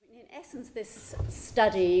essence, this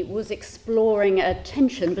study was exploring a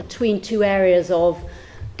tension between two areas of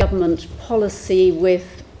government policy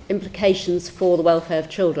with implications for the welfare of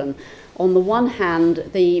children. On the one hand,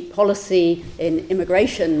 the policy in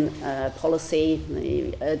immigration policy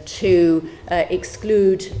to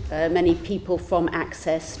exclude many people from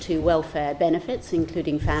access to welfare benefits,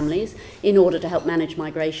 including families, in order to help manage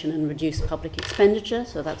migration and reduce public expenditure.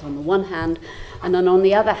 So that's on the one hand. And then on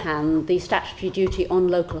the other hand, the statutory duty on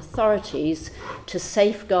local authorities to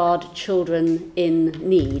safeguard children in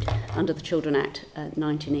need under the Children Act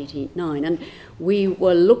 1989. And we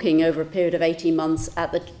were looking over a period of 18 months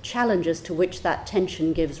at the challenges to which that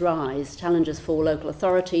tension gives rise, challenges for local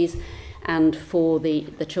authorities and for the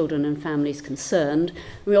children and families concerned.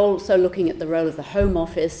 We're also looking at the role of the Home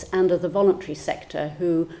Office and of the voluntary sector,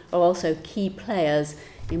 who are also key players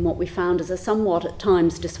in what we found as a somewhat at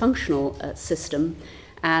times dysfunctional system.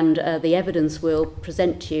 And the evidence we'll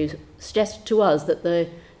present to you suggests to us that the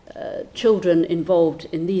children involved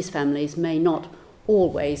in these families may not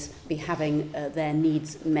always be having their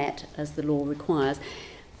needs met as the law requires.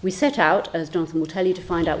 We set out, as Jonathan will tell you, to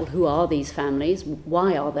find out, well, who are these families,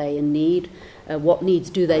 why are they in need, what needs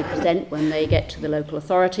do they present when they get to the local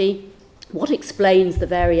authority, what explains the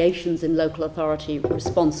variations in local authority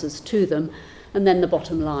responses to them, and then the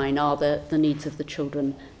bottom line, are the needs of the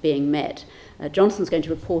children being met. Jonathan's going to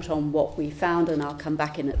report on what we found, and I'll come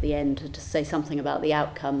back in at the end to say something about the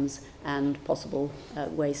outcomes and possible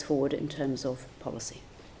ways forward in terms of policy.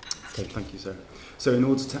 Okay, thank you, Sarah. So in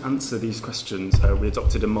order to answer these questions, we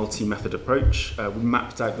adopted a multi-method approach. We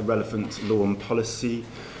mapped out the relevant law and policy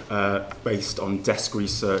based on desk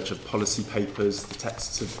research of policy papers, the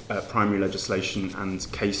texts of primary legislation and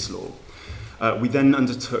case law. We then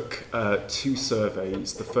undertook two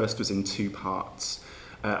surveys. The first was in two parts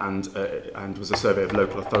and was a survey of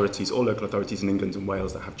local authorities, all local authorities in England and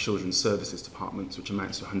Wales that have children's services departments, which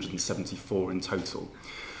amounts to 174 in total.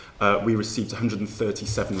 We received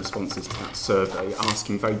 137 responses to that survey,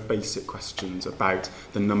 asking very basic questions about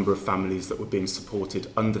the number of families that were being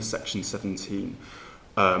supported under Section 17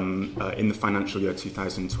 in the financial year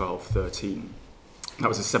 2012-13. That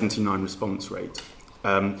was a 79 response rate.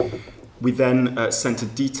 We then sent a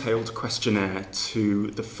detailed questionnaire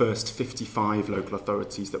to the first 55 local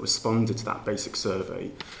authorities that responded to that basic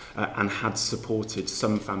survey and had supported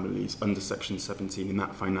some families under Section 17 in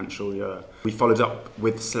that financial year. We followed up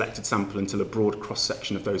with a selected sample until a broad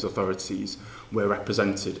cross-section of those authorities were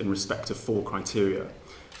represented in respect of four criteria: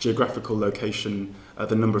 geographical location,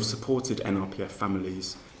 the number of supported NRPF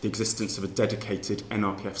families, the existence of a dedicated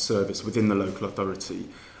NRPF service within the local authority,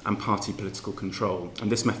 and party political control.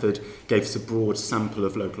 And this method gave us a broad sample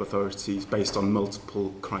of local authorities based on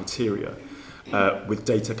multiple criteria, with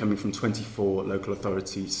data coming from 24 local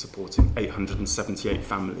authorities supporting 878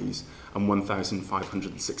 families and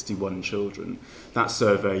 1,561 children. That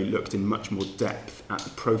survey looked in much more depth at the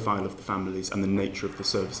profile of the families and the nature of the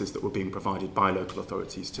services that were being provided by local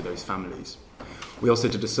authorities to those families. We also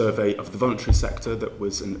did a survey of the voluntary sector that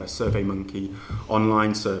was a SurveyMonkey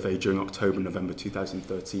online survey during October and November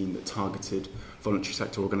 2013 that targeted voluntary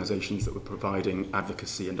sector organisations that were providing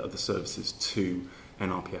advocacy and other services to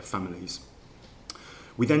NRPF families.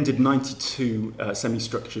 We then did 92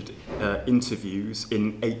 semi-structured interviews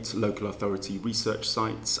in 8 local authority research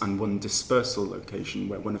sites and 1 dispersal location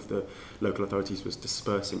where one of the local authorities was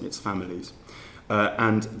dispersing its families.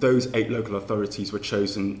 And those 8 local authorities were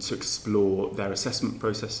chosen to explore their assessment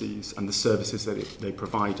processes and the services that they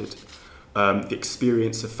provided, the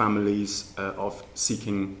experience of families of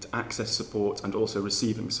seeking to access support and also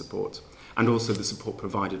receiving support, and also the support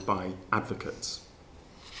provided by advocates.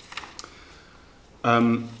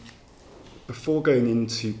 Before going in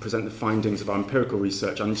to present the findings of our empirical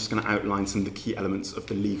research, I'm just going to outline some of the key elements of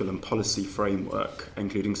the legal and policy framework,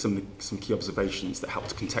 including some key observations that help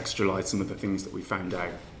to contextualise some of the things that we found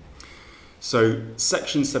out. So,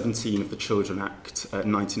 Section 17 of the Children Act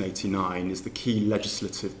 1989 is the key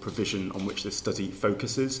legislative provision on which this study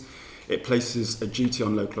focuses. It places a duty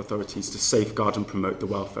on local authorities to safeguard and promote the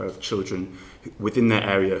welfare of children within their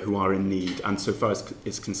area who are in need, and so far as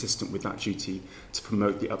is consistent with that duty, to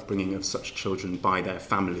promote the upbringing of such children by their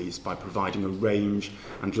families by providing a range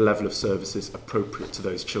and level of services appropriate to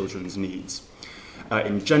those children's needs.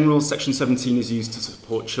 In general, Section 17 is used to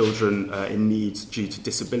support children in need due to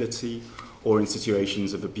disability or in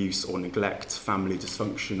situations of abuse or neglect, family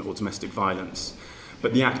dysfunction or domestic violence.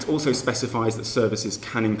 But the Act also specifies that services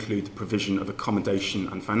can include the provision of accommodation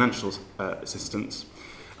and financial assistance,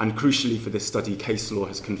 And crucially for this study, case law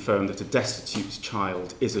has confirmed that a destitute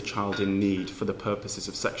child is a child in need for the purposes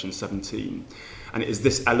of Section 17. And it is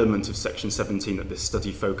this element of Section 17 that this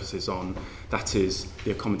study focuses on, that is, the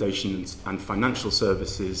accommodations and financial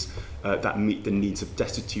services that meet the needs of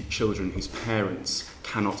destitute children whose parents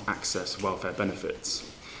cannot access welfare benefits.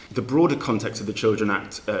 The broader context of the Children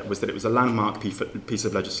Act was that it was a landmark piece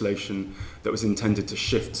of legislation that was intended to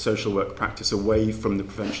shift social work practice away from the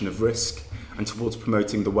prevention of risk and towards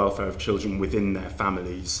promoting the welfare of children within their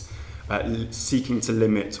families, seeking to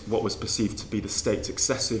limit what was perceived to be the state's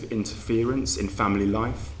excessive interference in family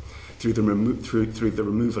life through the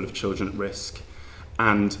removal of children at risk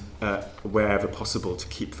and, wherever possible, to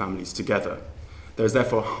keep families together. There is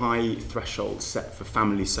therefore a high threshold set for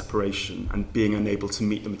family separation, and being unable to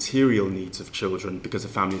meet the material needs of children because a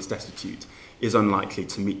family is destitute is unlikely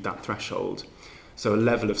to meet that threshold. So a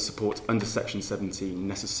level of support under Section 17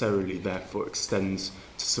 necessarily therefore extends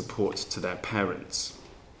to support to their parents.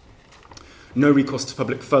 No recourse to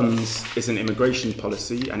public funds is an immigration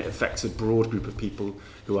policy, and it affects a broad group of people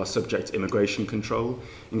who are subject to immigration control,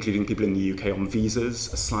 including people in the UK on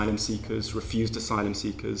visas, asylum seekers, refused asylum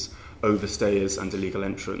seekers, overstayers and illegal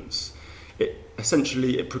entrants.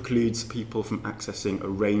 It precludes people from accessing a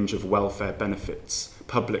range of welfare benefits,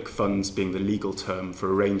 public funds being the legal term for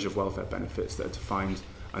a range of welfare benefits that are defined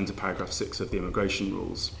under paragraph 6 of the immigration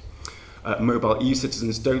rules. Mobile EU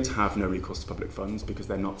citizens don't have no recourse to public funds because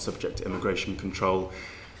they're not subject to immigration control.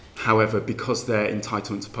 However, because their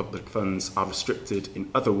entitlement to public funds are restricted in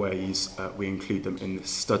other ways, we include them in this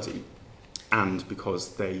study, and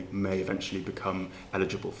because they may eventually become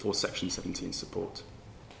eligible for Section 17 support.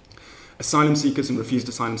 Asylum seekers and refused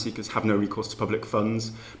asylum seekers have no recourse to public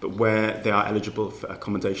funds, but where they are eligible for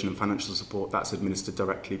accommodation and financial support, that's administered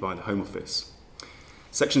directly by the Home Office.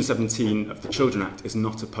 Section 17 of the Children Act is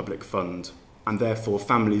not a public fund, and therefore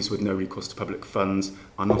families with no recourse to public funds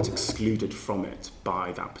are not excluded from it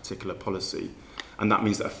by that particular policy. And that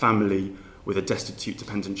means that a family with a destitute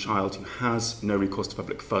dependent child who has no recourse to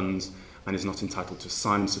public funds and is not entitled to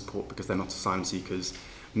asylum support because they're not asylum seekers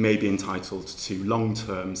may be entitled to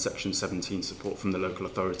long-term Section 17 support from the local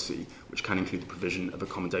authority, which can include the provision of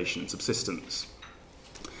accommodation and subsistence.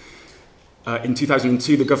 In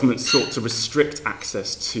 2002, the government sought to restrict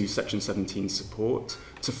access to Section 17 support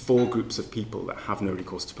to 4 groups of people that have no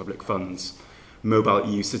recourse to public funds: mobile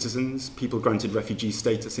EU citizens, people granted refugee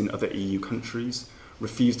status in other EU countries,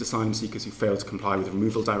 refused asylum seekers who fail to comply with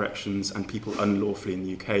removal directions, and people unlawfully in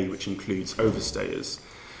the UK, which includes overstayers.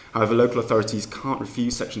 However, local authorities can't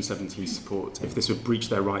refuse Section 17 support if this would breach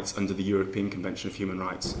their rights under the European Convention of Human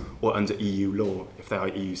Rights or under EU law if they are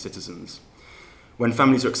EU citizens. When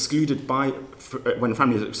families are excluded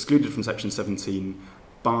from Section 17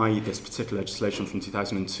 by this particular legislation from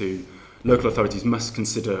 2002, local authorities must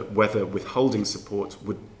consider whether withholding support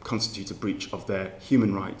would constitute a breach of their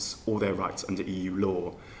human rights or their rights under EU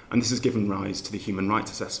law. And this has given rise to the Human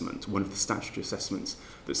Rights Assessment, one of the statutory assessments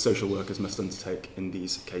that social workers must undertake in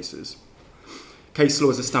these cases. Case law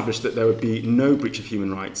has established that there would be no breach of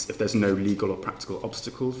human rights if there's no legal or practical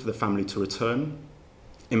obstacle for the family to return.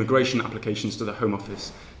 Immigration applications to the Home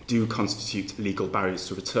Office do constitute legal barriers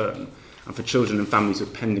to return, and for children and families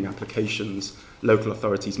with pending applications, local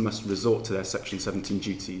authorities must resort to their Section 17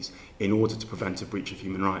 duties in order to prevent a breach of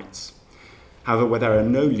human rights. However, where there are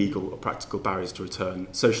no legal or practical barriers to return,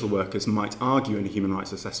 social workers might argue in a human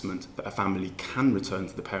rights assessment that a family can return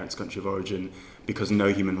to the parent's country of origin because no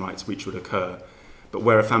human rights breach would occur. But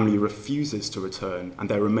where a family refuses to return and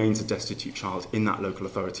there remains a destitute child in that local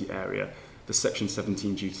authority area, the Section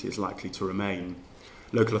 17 duty is likely to remain.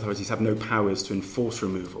 Local authorities have no powers to enforce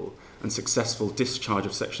removal, and successful discharge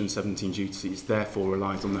of Section 17 duties therefore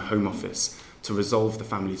relies on the Home Office to resolve the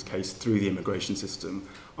family's case through the immigration system,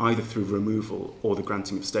 either through removal or the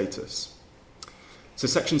granting of status. So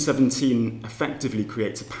Section 17 effectively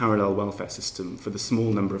creates a parallel welfare system for the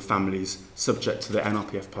small number of families subject to the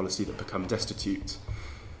NRPF policy that become destitute.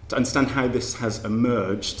 To understand how this has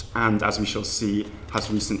emerged, and as we shall see,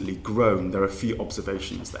 has recently grown, there are a few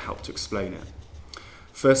observations that help to explain it.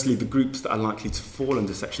 Firstly, the groups that are likely to fall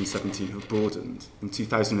under Section 17 have broadened. In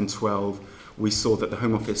 2012, we saw that the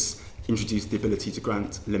Home Office introduced the ability to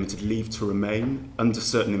grant limited leave to remain under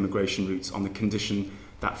certain immigration routes on the condition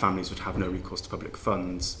that families would have no recourse to public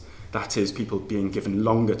funds. That is, people being given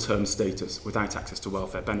longer term status without access to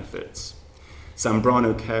welfare benefits.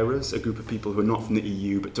 Zambrano carers, a group of people who are not from the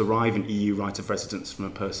EU but derive an EU right of residence from a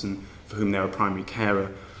person for whom they are a primary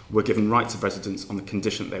carer, were given rights of residence on the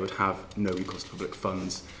condition that they would have no recourse to public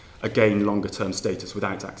funds. Again, longer term status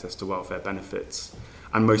without access to welfare benefits.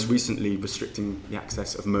 and most recently restricting the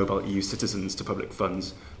access of mobile EU citizens to public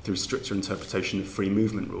funds through stricter interpretation of free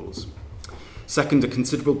movement rules. Second, a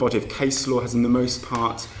considerable body of case law has in the most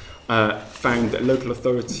part found that local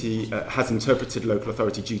authority has interpreted local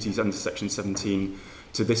authority duties under Section 17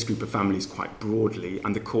 to this group of families quite broadly,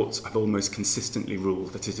 and the courts have almost consistently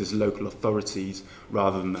ruled that it is local authorities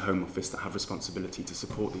rather than the Home Office that have responsibility to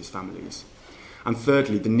support these families. And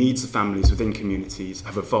thirdly, the needs of families within communities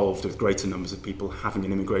have evolved with greater numbers of people having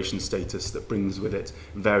an immigration status that brings with it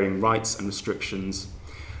varying rights and restrictions,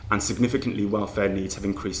 and significantly welfare needs have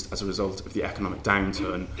increased as a result of the economic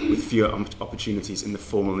downturn, with fewer opportunities in the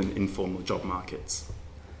formal and informal job markets.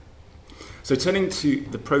 So turning to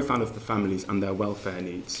the profile of the families and their welfare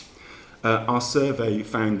needs, our survey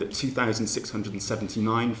found that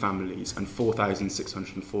 2,679 families and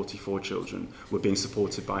 4,644 children were being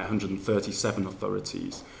supported by 137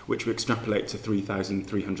 authorities, which we extrapolate to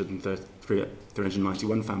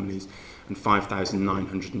 3,391 families and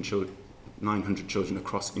 5,900 children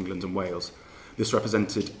across England and Wales. This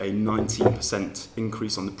represented a 19%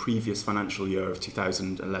 increase on the previous financial year of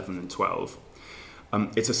 2011 and 12.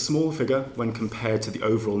 It's a small figure when compared to the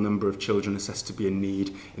overall number of children assessed to be in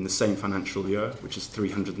need in the same financial year, which is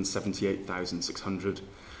 378,600.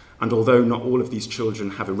 And although not all of these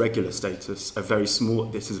children have a regular status,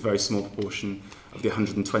 this is a very small proportion of the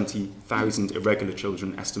 120,000 irregular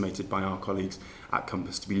children estimated by our colleagues at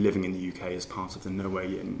Compass to be living in the UK as part of the No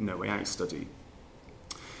Way In, No Way Out study.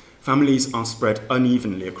 Families are spread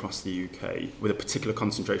unevenly across the UK, with a particular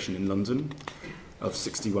concentration in London of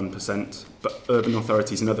 61%, but urban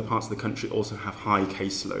authorities in other parts of the country also have high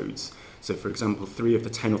caseloads. So, for example, 3 of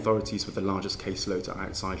the 10 authorities with the largest caseloads are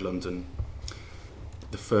outside London.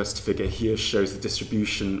 The first figure here shows the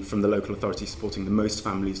distribution from the local authority supporting the most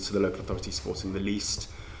families to the local authority supporting the least.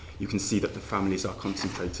 You can see that the families are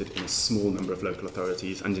concentrated in a small number of local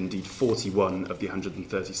authorities, and indeed 41 of the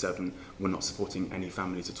 137 were not supporting any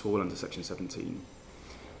families at all under Section 17.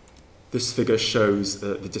 This figure shows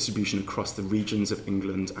the distribution across the regions of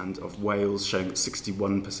England and of Wales, showing that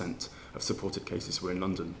 61% of supported cases were in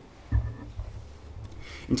London.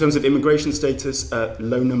 In terms of immigration status,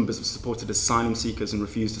 low numbers of supported asylum seekers and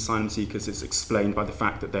refused asylum seekers is explained by the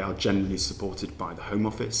fact that they are generally supported by the Home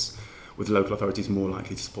Office, with local authorities more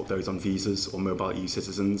likely to support those on visas or mobile EU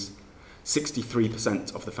citizens.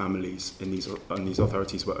 63% of the families in these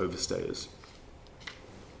authorities were overstayers.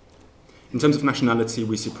 In terms of nationality,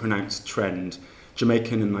 we see a pronounced trend.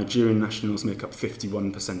 Jamaican and Nigerian nationals make up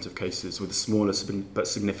 51% of cases, with a smaller but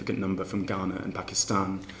significant number from Ghana and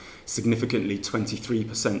Pakistan. Significantly,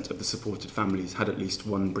 23% of the supported families had at least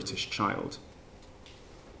one British child.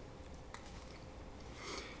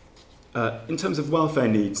 In terms of welfare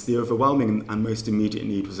needs, the overwhelming and most immediate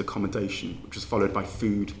need was accommodation, which was followed by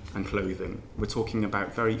food and clothing. We're talking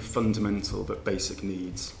about very fundamental but basic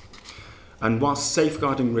needs. And whilst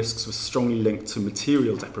safeguarding risks was strongly linked to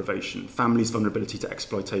material deprivation, families' vulnerability to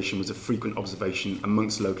exploitation was a frequent observation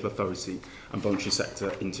amongst local authority and voluntary sector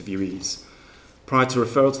interviewees. Prior to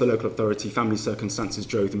referral to the local authority, family circumstances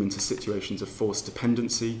drove them into situations of forced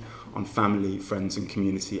dependency on family, friends and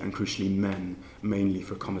community, and crucially men, mainly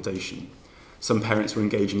for accommodation. Some parents were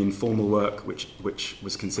engaging in formal work, which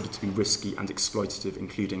was considered to be risky and exploitative,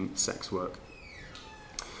 including sex work.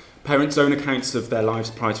 Parents' own accounts of their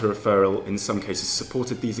lives prior to referral in some cases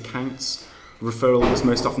supported these accounts. Referral was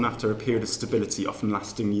most often after a period of stability, often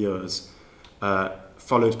lasting years,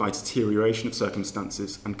 followed by deterioration of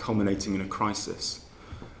circumstances and culminating in a crisis.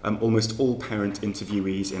 Almost all parent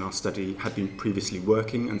interviewees in our study had been previously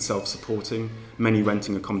working and self-supporting, many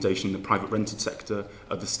renting accommodation in the private rented sector,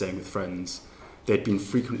 others staying with friends. They had been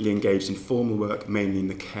frequently engaged in formal work, mainly in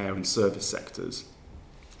the care and service sectors.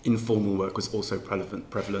 Informal work was also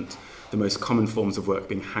prevalent, the most common forms of work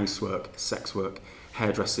being housework, sex work,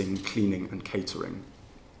 hairdressing, cleaning and catering.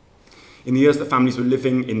 In the years that families were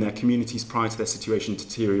living in their communities prior to their situation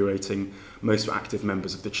deteriorating, most were active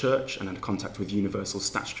members of the church and had contact with universal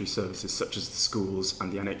statutory services such as the schools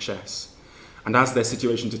and the NHS. And as their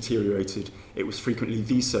situation deteriorated, it was frequently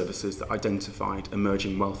these services that identified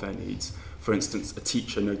emerging welfare needs. For instance, a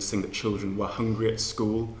teacher noticing that children were hungry at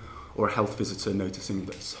school, or a health visitor noticing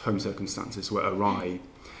that home circumstances were awry.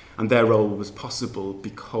 And their role was possible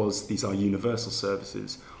because these are universal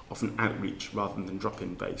services, often outreach rather than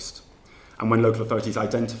drop-in based. And when local authorities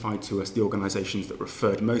identified to us the organisations that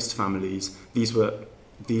referred most families, these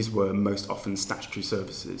were most often statutory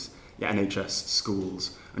services, the NHS,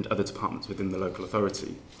 schools, and other departments within the local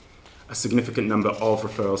authority. A significant number of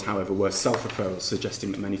referrals, however, were self-referrals,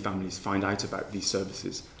 suggesting that many families find out about these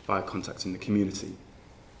services via contacting the community.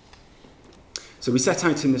 So we set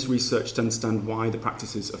out in this research to understand why the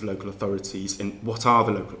practices of local authorities, what are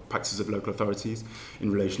the practices of local authorities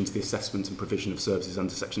in relation to the assessment and provision of services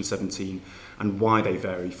under Section 17, and why they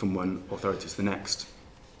vary from one authority to the next.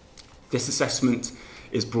 This assessment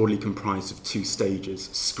is broadly comprised of two stages: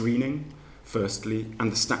 screening, firstly,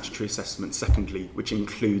 and the statutory assessment, secondly, which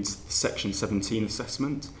includes the Section 17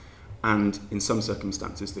 assessment and, in some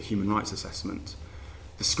circumstances, the human rights assessment.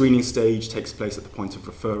 The screening stage takes place at the point of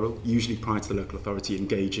referral, usually prior to the local authority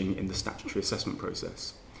engaging in the statutory assessment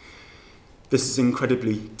process. This is an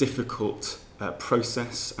incredibly difficult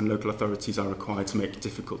process, and local authorities are required to make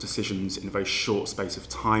difficult decisions in a very short space of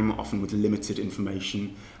time, often with limited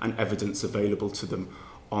information and evidence available to them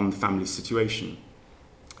on the family situation.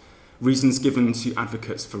 Reasons given to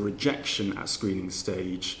advocates for rejection at screening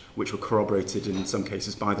stage, which were corroborated in some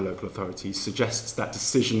cases by the local authorities, suggests that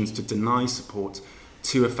decisions to deny support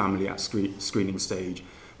to a family at screening stage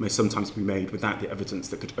may sometimes be made without the evidence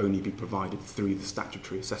that could only be provided through the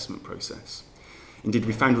statutory assessment process. Indeed,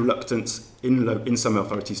 we found reluctance in some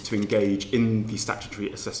authorities to engage in the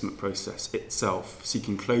statutory assessment process itself,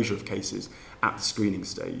 seeking closure of cases at the screening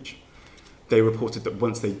stage. They reported that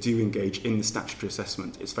once they do engage in the statutory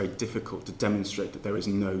assessment, it's very difficult to demonstrate that there is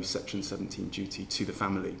no Section 17 duty to the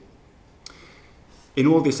family. In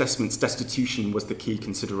all the assessments, destitution was the key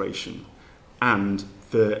consideration, and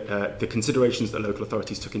the considerations that local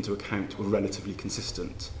authorities took into account were relatively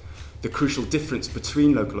consistent. The crucial difference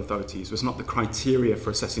between local authorities was not the criteria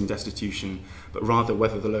for assessing destitution, but rather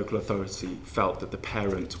whether the local authority felt that the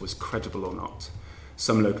parent was credible or not.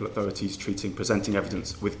 Some local authorities treating presenting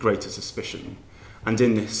evidence with greater suspicion, and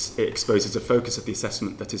in this it exposes a focus of the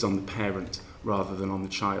assessment that is on the parent rather than on the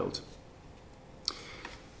child.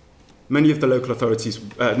 Many of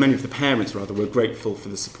the parents were grateful for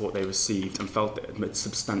the support they received and felt that it had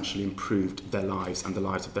substantially improved their lives and the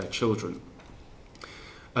lives of their children.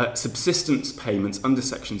 Subsistence payments under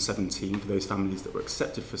Section 17 for those families that were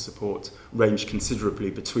accepted for support ranged considerably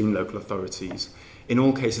between local authorities. In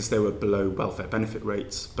all cases, they were below welfare benefit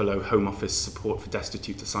rates, below Home Office support for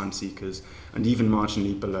destitute asylum seekers, and even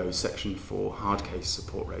marginally below Section 4 hard case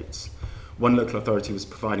support rates. One local authority was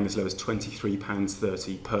providing as low as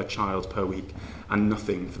 £23.30 per child per week, and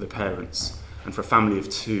nothing for the parents. And for a family of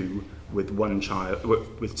two with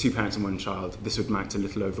two parents and one child, this would amount to a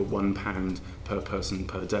little over £1 per person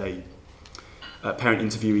per day. Parent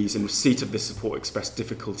interviewees in receipt of this support expressed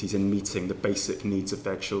difficulties in meeting the basic needs of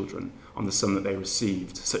their children on the sum that they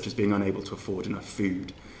received, such as being unable to afford enough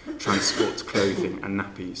food, transport, clothing and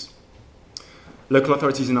nappies. Local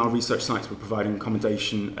authorities in our research sites were providing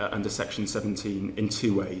accommodation under Section 17 in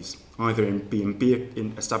two ways, either in B&B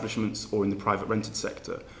establishments or in the private rented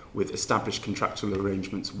sector, with established contractual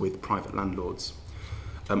arrangements with private landlords.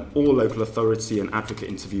 All local authority and advocate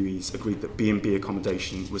interviewees agreed that B&B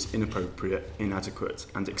accommodation was inappropriate, inadequate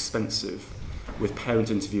and expensive, with parent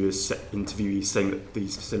interviewees saying that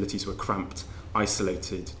these facilities were cramped,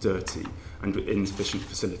 isolated, dirty and with insufficient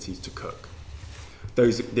facilities to cook.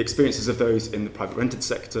 The experiences of those in the private rented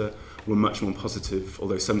sector were much more positive,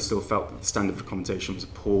 although some still felt that the standard of accommodation was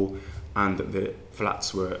poor and that the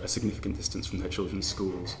flats were a significant distance from their children's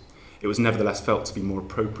schools. It was nevertheless felt to be more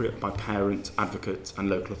appropriate by parent, advocate and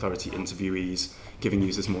local authority interviewees, giving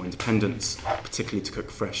users more independence, particularly to cook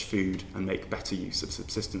fresh food and make better use of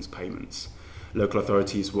subsistence payments. Local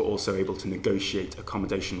authorities were also able to negotiate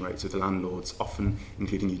accommodation rates with the landlords, often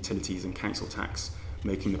including utilities and council tax,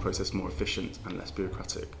 making the process more efficient and less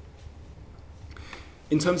bureaucratic.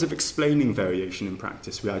 In terms of explaining variation in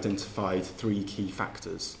practice, we identified three key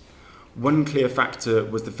factors. One clear factor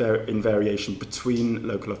was in variation between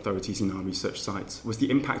local authorities in our research sites was the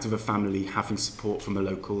impact of a family having support from a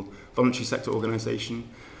local voluntary sector organisation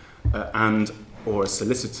or a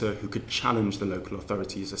solicitor who could challenge the local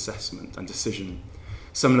authority's assessment and decision.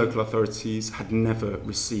 Some local authorities had never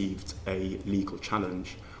received a legal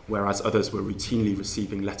challenge, whereas others were routinely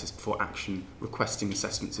receiving letters before action requesting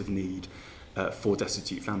assessments of need for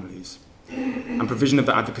destitute families. And provision of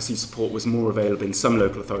the advocacy support was more available in some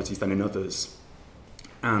local authorities than in others.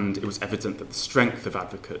 And it was evident that the strength of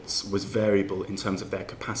advocates was variable in terms of their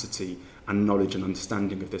capacity and knowledge and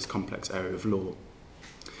understanding of this complex area of law.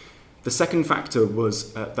 The second factor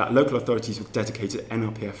was that local authorities with dedicated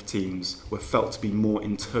NRPF teams were felt to be more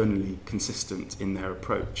internally consistent in their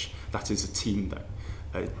approach. That is, a team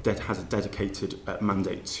that has a dedicated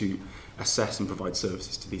mandate to assess and provide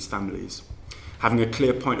services to these families. Having a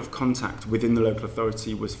clear point of contact within the local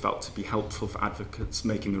authority was felt to be helpful for advocates,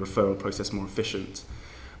 making the referral process more efficient.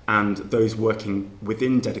 And those working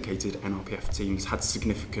within dedicated NRPF teams had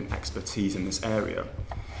significant expertise in this area.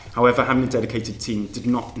 However, having a dedicated team did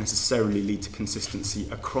not necessarily lead to consistency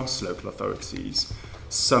across local authorities,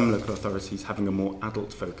 some local authorities having a more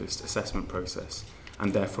adult-focused assessment process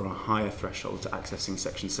and therefore a higher threshold to accessing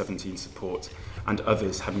Section 17 support, and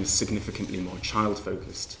others having a significantly more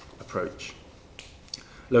child-focused approach.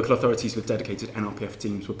 Local authorities with dedicated NRPF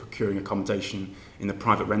teams were procuring accommodation in the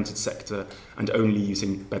private rented sector and only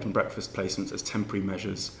using bed and breakfast placements as temporary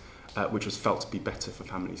measures, which was felt to be better for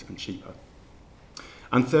families and cheaper.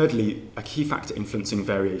 And thirdly, a key factor influencing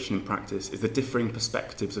variation in practice is the differing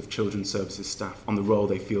perspectives of children's services staff on the role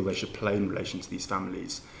they feel they should play in relation to these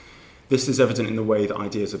families. This is evident in the way that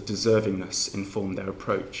ideas of deservingness inform their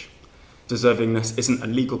approach. Deservingness isn't a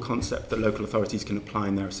legal concept that local authorities can apply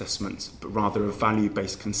in their assessments, but rather a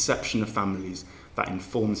value-based conception of families that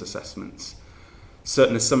informs assessments.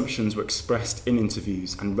 Certain assumptions were expressed in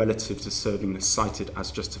interviews and relative deservingness cited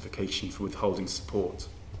as justification for withholding support.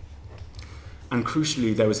 And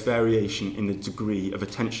crucially, there was variation in the degree of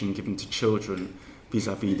attention given to children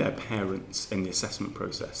vis-à-vis their parents in the assessment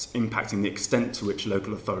process, impacting the extent to which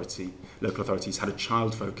local authorities had a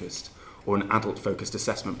child-focused or an adult-focused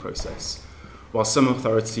assessment process. While some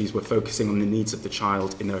authorities were focusing on the needs of the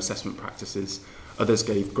child in their assessment practices, others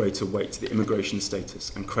gave greater weight to the immigration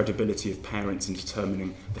status and credibility of parents in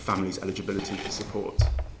determining the family's eligibility for support.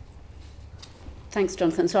 Thanks,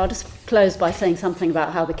 Jonathan. So I'll just close by saying something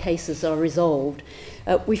about how the cases are resolved.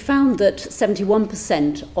 We found that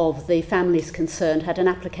 71% of the families concerned had an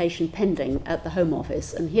application pending at the Home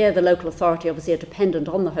Office, and here the local authority obviously are dependent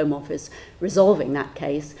on the Home Office resolving that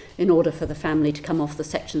case in order for the family to come off the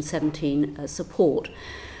Section 17 support.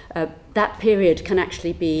 That period can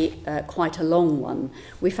actually be quite a long one.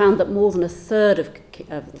 We found that more than a third of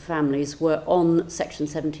the families were on Section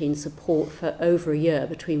 17 support for over a year,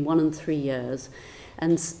 between 1 and 3 years,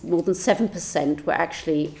 and more than 7% were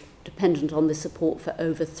actually dependent on this support for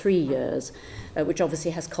over 3 years, which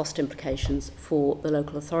obviously has cost implications for the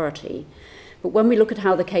local authority. But when we look at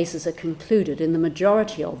how the cases are concluded, in the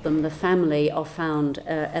majority of them, the family are found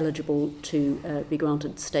eligible to be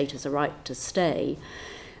granted status, a right to stay,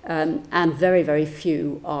 and very, very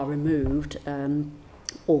few are removed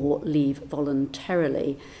or leave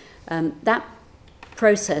voluntarily. That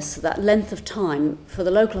process, that length of time for the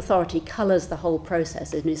local authority colours the whole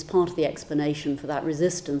process and is part of the explanation for that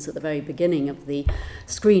resistance at the very beginning of the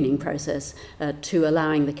screening process to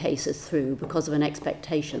allowing the cases through, because of an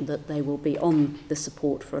expectation that they will be on the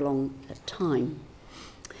support for a long time.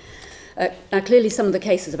 Now, clearly some of the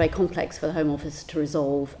cases are very complex for the Home Office to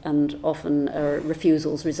resolve, and often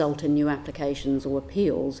refusals result in new applications or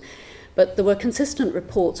appeals. But there were consistent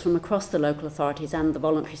reports from across the local authorities and the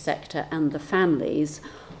voluntary sector and the families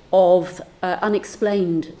of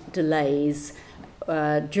unexplained delays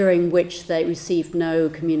during which they received no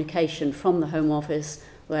communication from the Home Office,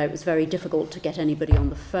 where it was very difficult to get anybody on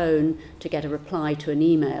the phone, to get a reply to an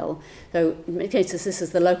email. So in many cases, this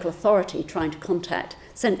is the local authority trying to contact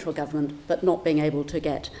central government, but not being able to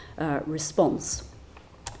get a response.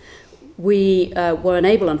 We were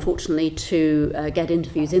unable, unfortunately, to get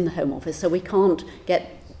interviews in the Home Office, so we can't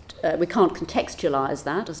contextualise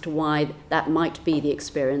that as to why that might be the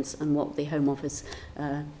experience and what the Home Office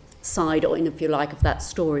side, or if you like, of that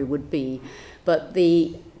story would be. But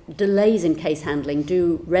the delays in case handling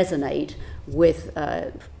do resonate with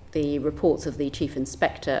the reports of the Chief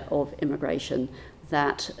Inspector of Immigration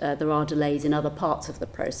that there are delays in other parts of the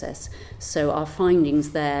process. So our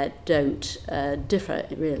findings there don't differ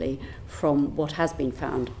really from what has been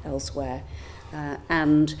found elsewhere.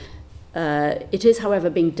 And it is, however,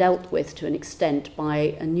 being dealt with to an extent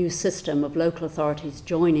by a new system of local authorities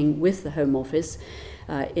joining with the Home Office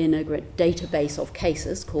in a great database of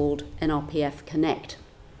cases called NRPF Connect.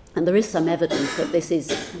 And there is some evidence that this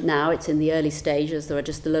is now, it's in the early stages, there are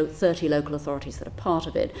just 30 local authorities that are part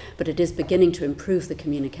of it, but it is beginning to improve the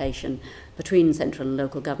communication between central and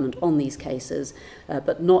local government on these cases,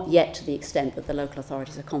 but not yet to the extent that the local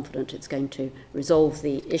authorities are confident it's going to resolve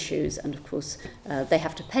the issues, and of course they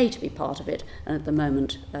have to pay to be part of it, and at the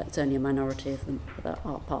moment it's only a minority of them that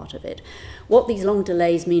are part of it. What these long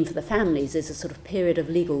delays mean for the families is a sort of period of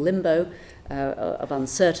legal limbo, of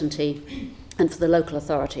uncertainty, and for the local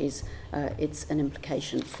authorities, it's an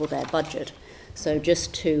implication for their budget. So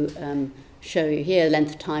just to show you here,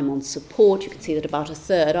 length of time on support, you can see that about a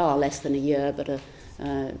third are less than a year, but a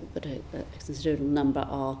considerable number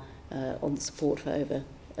are on support for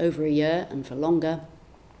over a year and for longer.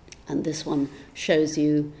 And this one shows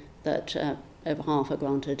you that over half are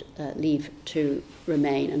granted leave to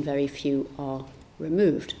remain and very few are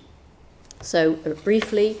removed. So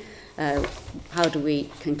briefly, how do we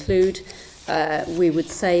conclude? We would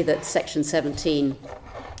say that Section 17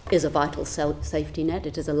 is a vital safety net.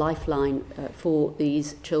 It is a lifeline for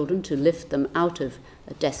these children to lift them out of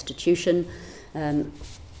destitution,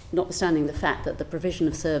 notwithstanding the fact that the provision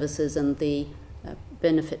of services and the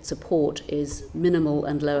benefit support is minimal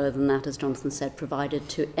and lower than that, as Jonathan said, provided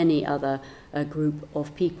to any other group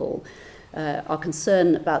of people. Our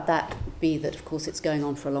concern about that would be that, of course, it's going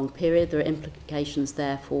on for a long period. There are implications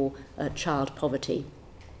there for child poverty.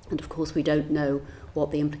 And, of course, we don't know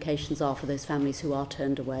what the implications are for those families who are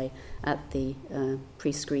turned away at the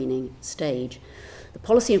pre-screening stage. The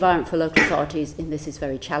policy environment for local authorities in this is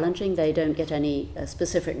very challenging. They don't get any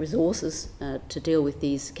specific resources to deal with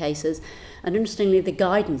these cases. And interestingly, the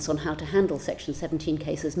guidance on how to handle Section 17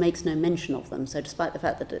 cases makes no mention of them. So despite the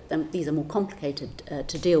fact that these are more complicated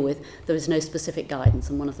to deal with, there is no specific guidance.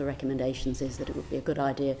 And one of the recommendations is that it would be a good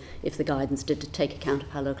idea if the guidance did to take account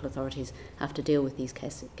of how local authorities have to deal with these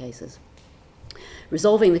cases.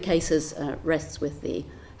 Resolving the cases rests with the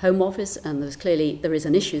Home Office, and there is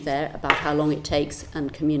an issue there about how long it takes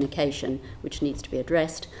and communication, which needs to be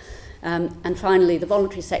addressed. And finally, the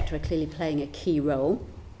voluntary sector are clearly playing a key role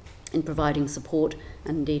in providing support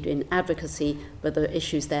and indeed in advocacy, but there are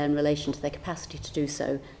issues there in relation to their capacity to do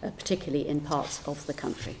so, particularly in parts of the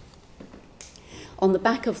country. On the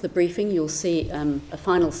back of the briefing, you'll see a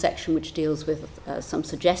final section which deals with some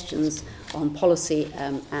suggestions on policy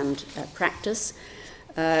and practice.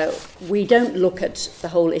 We don't look at the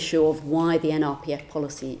whole issue of why the NRPF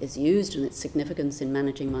policy is used and its significance in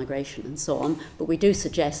managing migration and so on, but we do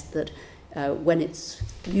suggest that when its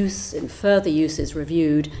use and further use is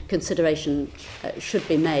reviewed, consideration should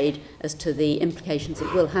be made as to the implications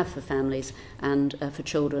it will have for families and for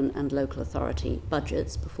children and local authority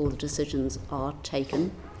budgets before the decisions are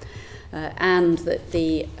taken, and that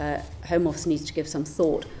the Home Office needs to give some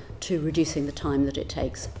thought to reducing the time that it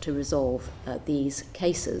takes to resolve these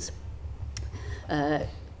cases.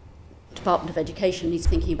 Department of Education needs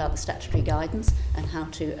thinking about the statutory guidance and how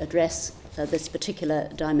to address this particular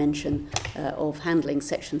dimension of handling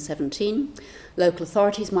Section 17. Local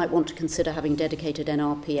authorities might want to consider having dedicated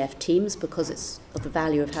NRPF teams because it's of the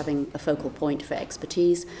value of having a focal point for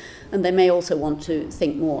expertise, and they may also want to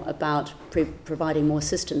think more about providing more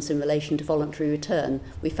assistance in relation to voluntary return.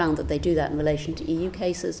 We found that they do that in relation to EU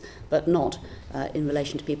cases, but not in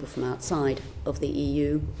relation to people from outside of the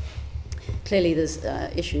EU. Clearly there's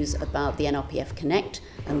issues about the NRPF Connect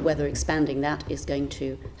and whether expanding that is going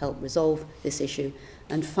to help resolve this issue.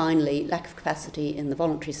 And finally, lack of capacity in the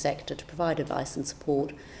voluntary sector to provide advice and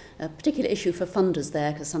support. A particular issue for funders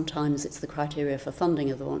there, because sometimes it's the criteria for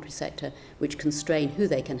funding of the voluntary sector which constrain who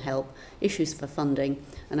they can help, issues for funding.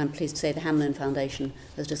 And I'm pleased to say the Hamlin Foundation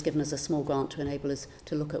has just given us a small grant to enable us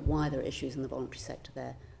to look at why there are issues in the voluntary sector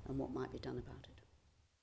there and what might be done about it.